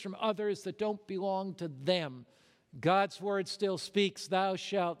things from others that don't belong to them, God's word still speaks, thou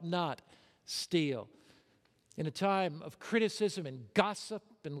shalt not steal. In a time of criticism and gossip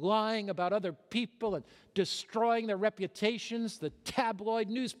and lying about other people and destroying their reputations, the tabloid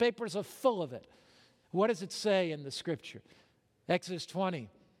newspapers are full of it. What does it say in the scripture? Exodus 20,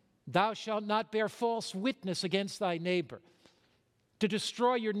 thou shalt not bear false witness against thy neighbor. To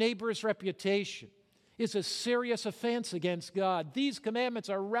destroy your neighbor's reputation is a serious offense against God. These commandments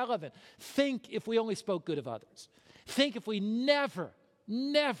are relevant. Think if we only spoke good of others. Think if we never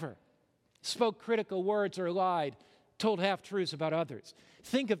spoke critical words or lied, told half-truths about others.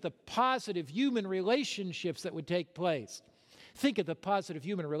 Think of the positive human relationships that would take place. Think of the positive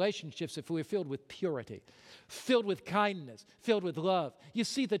human relationships if we were filled with purity, filled with kindness, filled with love. You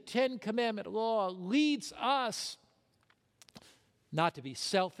see, the Ten Commandment law leads us not to be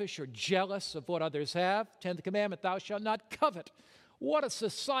selfish or jealous of what others have. 10th commandment, thou shalt not covet. What a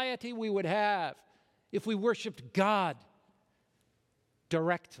society we would have if we worshiped God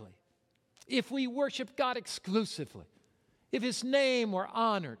directly, if we worshiped God exclusively, if his name were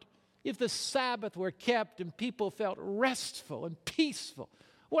honored, if the Sabbath were kept and people felt restful and peaceful.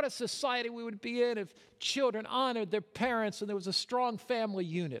 What a society we would be in if children honored their parents and there was a strong family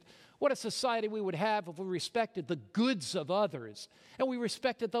unit. What a society we would have if we respected the goods of others and we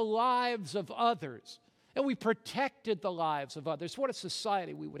respected the lives of others and we protected the lives of others. What a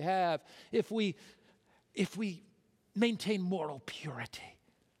society we would have if we maintain moral purity.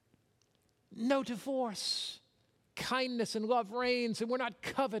 No divorce. Kindness and love reigns, and we're not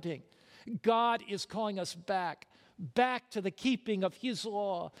coveting. God is calling us back to the keeping of His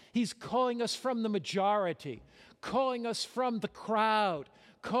law. He's calling us from the majority, calling us from the crowd,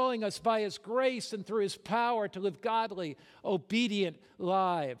 calling us by His grace and through His power to live godly, obedient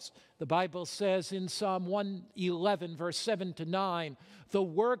lives. The Bible says in Psalm 111, verse 7 to 9, the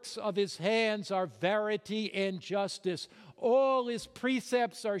works of His hands are verity and justice. All His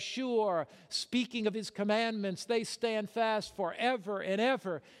precepts are sure. Speaking of His commandments, they stand fast forever and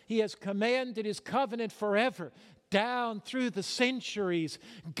ever. He has commanded His covenant forever. Down through the centuries,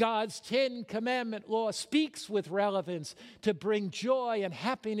 God's 10 Commandment law speaks with relevance to bring joy and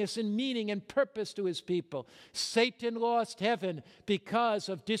happiness and meaning and purpose to His people. Satan lost heaven because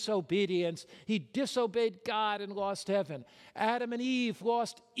of disobedience. He disobeyed God and lost heaven. Adam and Eve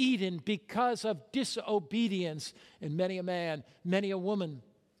lost Eden because of disobedience. And many a man, many a woman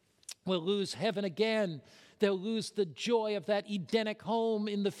will lose heaven again. They'll lose the joy of that Edenic home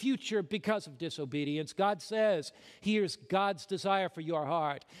in the future because of disobedience. God says, here's God's desire for your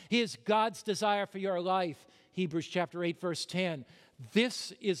heart. Here's God's desire for your life. Hebrews chapter 8, verse 10.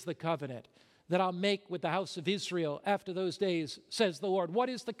 This is the covenant that I'll make with the house of Israel after those days, says the Lord. What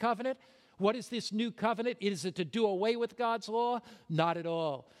is the covenant? What is this new covenant? Is it to do away with God's law? Not at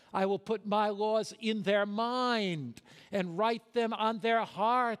all. I will put my laws in their mind and write them on their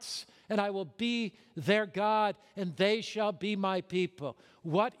hearts, and I will be their God, and they shall be my people.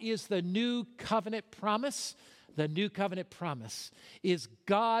 What is the new covenant promise? The new covenant promise is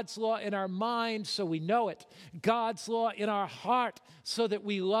God's law in our mind so we know it. God's law in our heart so that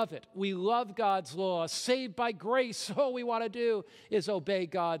we love it. We love God's law. Saved by grace, all we want to do is obey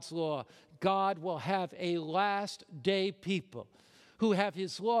God's law. God will have a last day people who have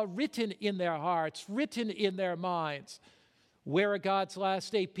His law written in their hearts, written in their minds. Where are God's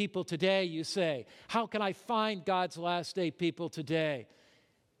last day people today, you say? How can I find God's last day people today?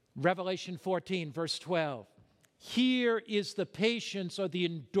 Revelation 14, verse 12. Here is the patience or the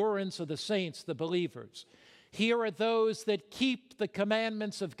endurance of the saints, the believers. Here are those that keep the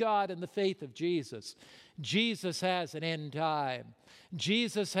commandments of God and the faith of Jesus. Jesus has an end time.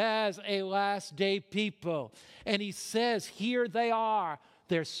 Jesus has a last day people. And He says, here they are.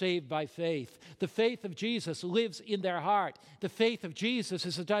 They're saved by faith. The faith of Jesus lives in their heart. The faith of Jesus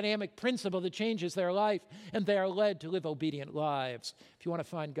is a dynamic principle that changes their life, and they are led to live obedient lives. If you want to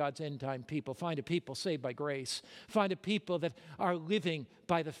find God's end-time people, find a people saved by grace. Find a people that are living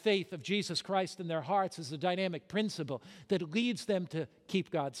by the faith of Jesus Christ in their hearts as a dynamic principle that leads them to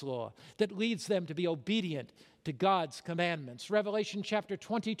keep God's law, that leads them to be obedient to God's commandments. Revelation chapter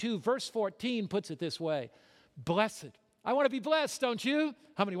 22, verse 14 puts it this way, blessed. I want to be blessed, don't you?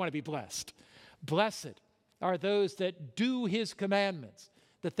 How many want to be blessed? Blessed are those that do His commandments,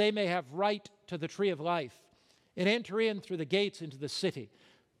 that they may have right to the tree of life and enter in through the gates into the city,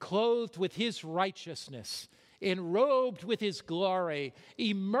 clothed with His righteousness, enrobed with His glory,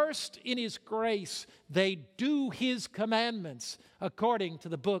 immersed in His grace. They do His commandments according to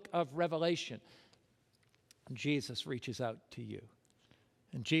the book of Revelation. And Jesus reaches out to you.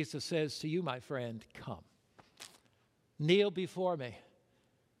 And Jesus says to you, my friend, come. Kneel before me.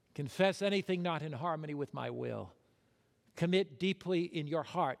 Confess anything not in harmony with my will. Commit deeply in your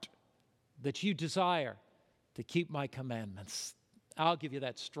heart that you desire to keep my commandments. I'll give you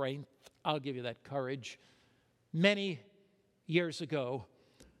that strength. I'll give you that courage. Many years ago,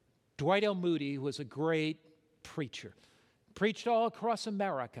 Dwight L. Moody was a great preacher. Preached all across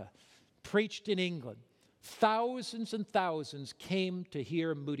America. Preached in England. Thousands and thousands came to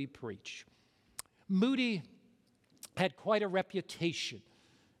hear Moody preach. Moody had quite a reputation,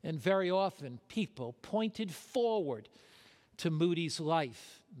 and very often people pointed forward to Moody's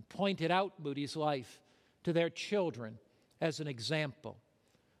life, pointed out Moody's life to their children as an example.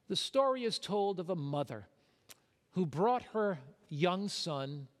 The story is told of a mother who brought her young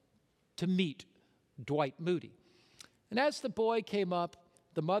son to meet Dwight Moody. And as the boy came up,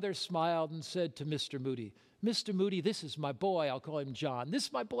 the mother smiled and said to Mr. Moody, Mr. Moody, this is my boy. I'll call him John. This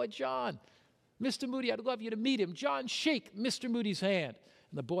is my boy, John. Mr. Moody, I'd love you to meet him. John, shake Mr. Moody's hand.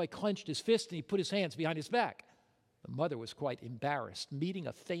 And the boy clenched his fist and he put his hands behind his back. The mother was quite embarrassed. Meeting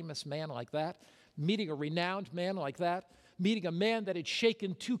a famous man like that, meeting a renowned man like that, meeting a man that had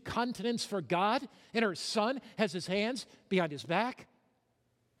shaken 2 continents for God, and her son has his hands behind his back.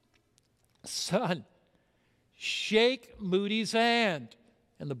 Son, shake Moody's hand.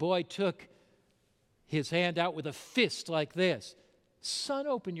 And the boy took his hand out with a fist like this. Son,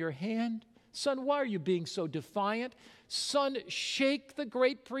 open your hand. Son, why are you being so defiant? Son, shake the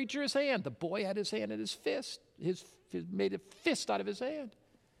great preacher's hand. The boy had his hand in his fist. Made a fist out of his hand.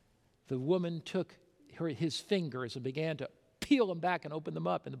 The woman took his fingers and began to peel them back and open them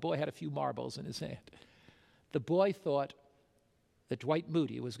up, and the boy had a few marbles in his hand. The boy thought that Dwight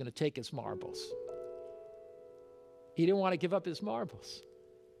Moody was going to take his marbles. He didn't want to give up his marbles.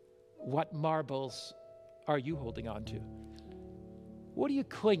 What marbles are you holding on to? What are you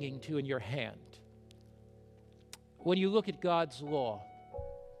clinging to in your hand? When you look at God's law,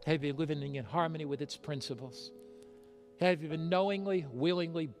 have you been living in harmony with its principles? Have you been knowingly,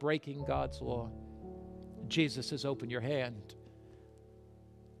 willingly breaking God's law? Jesus says, open your hand.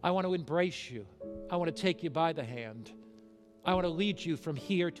 I want to embrace you. I want to take you by the hand. I want to lead you from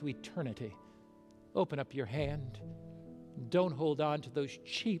here to eternity. Open up your hand. Don't hold on to those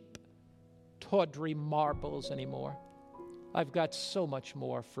cheap, tawdry marbles anymore. I've got so much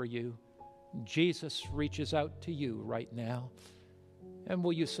more for you. Jesus reaches out to you right now. And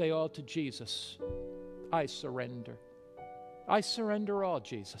will you say all to Jesus? I surrender. I surrender all,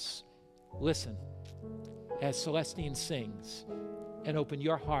 Jesus. Listen as Celestine sings, and open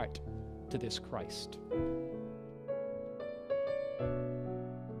your heart to this Christ.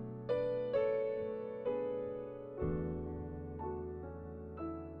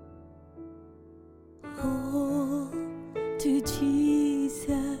 Oh, to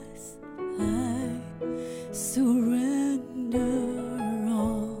Jesus I surrender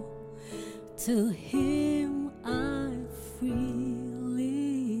all. To Him I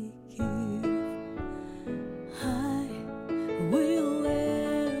freely give. I will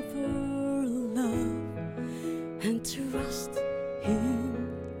ever love and trust Him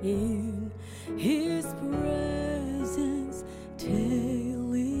in His presence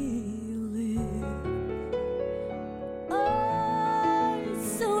daily live. I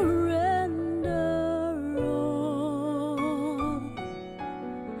surrender all.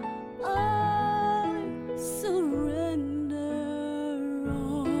 I surrender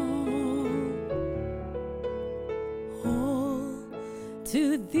all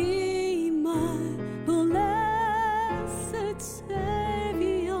to Thee, my blessed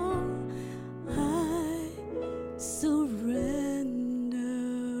Savior. I surrender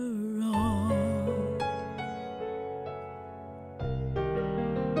all.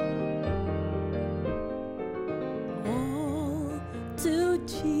 All to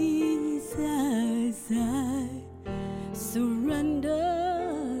Jesus I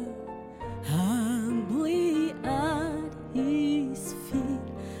surrender. Humbly at His feet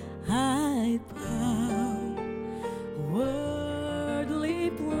I bow. Worldly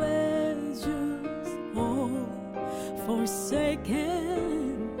pleasures all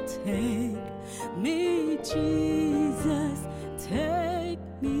forsaken, take me, Jesus, take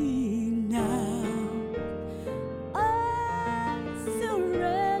me now. I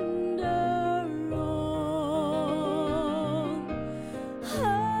surrender all. I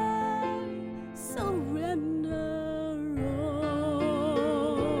surrender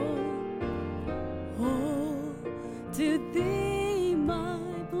all to Thee, my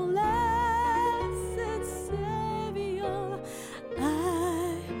blessed Savior.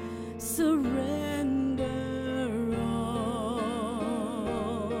 I surrender all.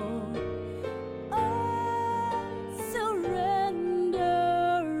 I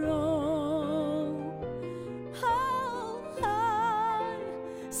surrender all. I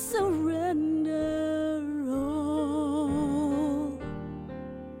surrender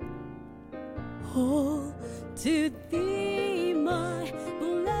all to Thee, my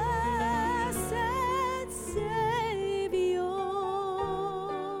blessed Savior.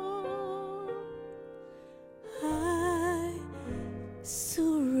 I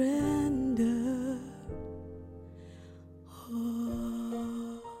surrender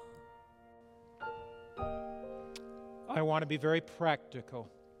all. I want to be very practical.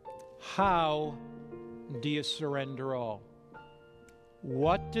 How do you surrender all?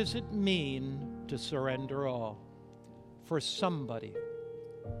 What does it mean to surrender all? For somebody,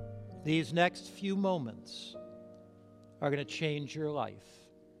 these next few moments are going to change your life.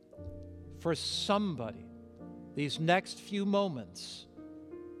 For somebody, these next few moments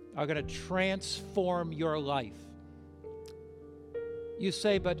are going to transform your life. You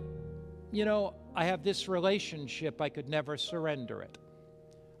say, but, I have this relationship, I could never surrender it.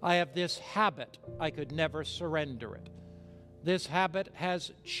 I have this habit, I could never surrender it. This habit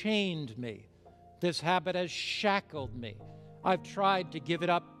has chained me. This habit has shackled me. I've tried to give it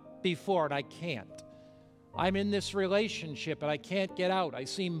up before and I can't. I'm in this relationship and I can't get out. I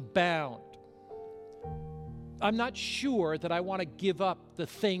seem bound. I'm not sure that I want to give up the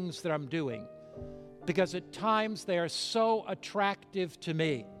things that I'm doing because at times they are so attractive to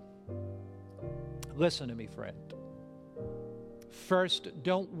me. Listen to me, friend. First,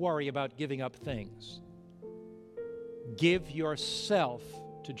 don't worry about giving up things. Give yourself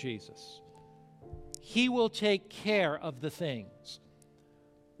to Jesus. He will take care of the things.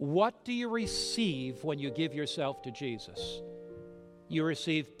 What do you receive when you give yourself to Jesus? You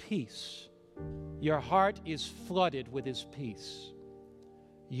receive peace. Your heart is flooded with His peace.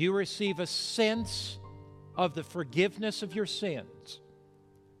 You receive a sense of the forgiveness of your sins.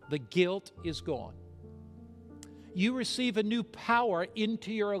 The guilt is gone. You receive a new power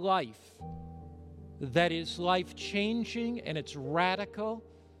into your life that is life-changing, and it's radical,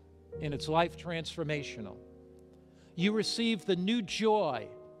 and it's life-transformational. You receive the new joy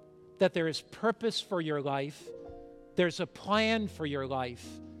that there is purpose for your life, there's a plan for your life,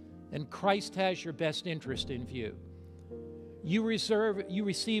 and Christ has your best interest in view. You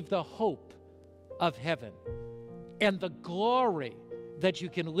receive the hope of heaven and the glory that you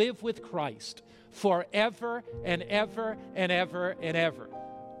can live with Christ forever and ever and ever and ever.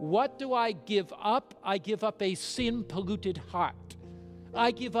 What do I give up? I give up a sin-polluted heart.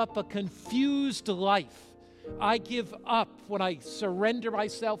 I give up a confused life. I give up, when I surrender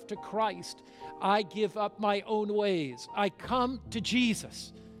myself to Christ, I give up my own ways. I come to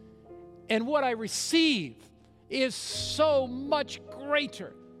Jesus. And what I receive is so much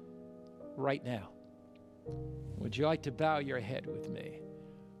greater right now. Would you like to bow your head with me?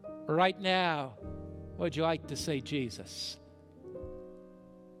 Right now, would you like to say, Jesus,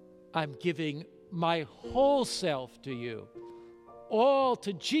 I'm giving my whole self to you. All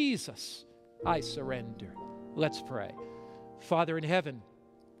to Jesus I surrender. Let's pray. Father in heaven,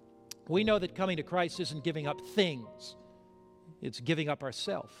 we know that coming to Christ isn't giving up things. It's giving up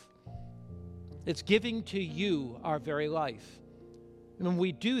ourselves. It's giving to you our very life. And when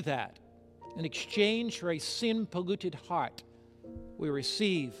we do that, in exchange for a sin-polluted heart, we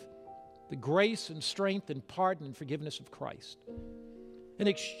receive the grace and strength and pardon and forgiveness of Christ. In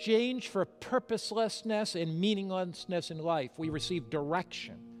exchange for purposelessness and meaninglessness in life, we receive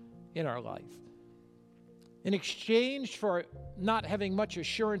direction in our life. In exchange for not having much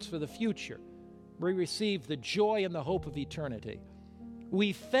assurance for the future, we receive the joy and the hope of eternity.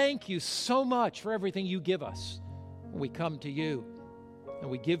 We thank you so much for everything you give us. We come to you and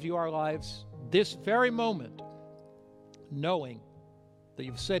we give you our lives this very moment, knowing that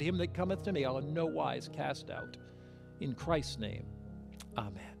you've said, him that cometh to me, I'll in no wise cast out. In Christ's name,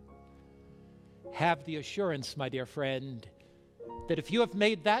 amen. Have the assurance, my dear friend, that if you have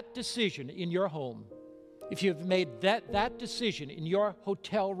made that decision in your home, if you have made that decision in your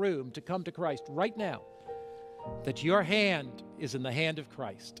hotel room to come to Christ right now, that your hand is in the hand of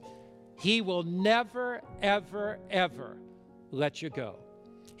Christ. He will never, ever, ever let you go.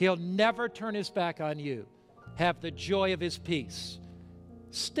 He'll never turn his back on you. Have the joy of his peace.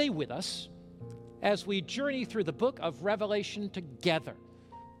 Stay with us as we journey through the book of Revelation together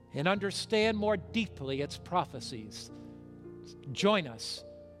and understand more deeply its prophecies. Join us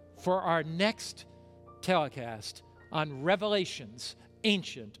for our next telecast on Revelation's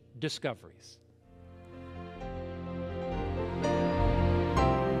ancient discoveries.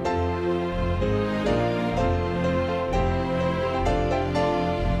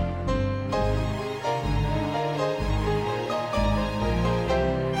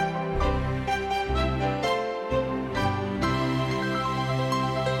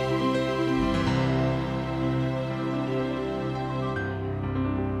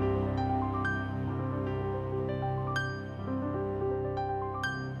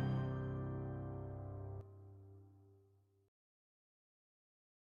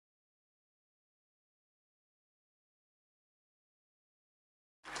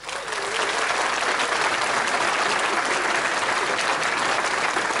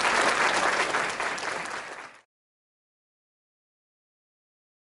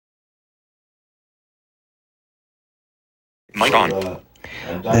 Mic on.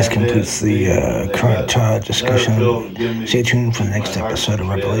 This completes the current child discussion. Stay tuned for the next episode of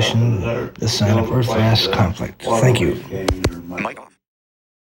Revelation, the sign of Earth's last conflict. Thank you. Mic off.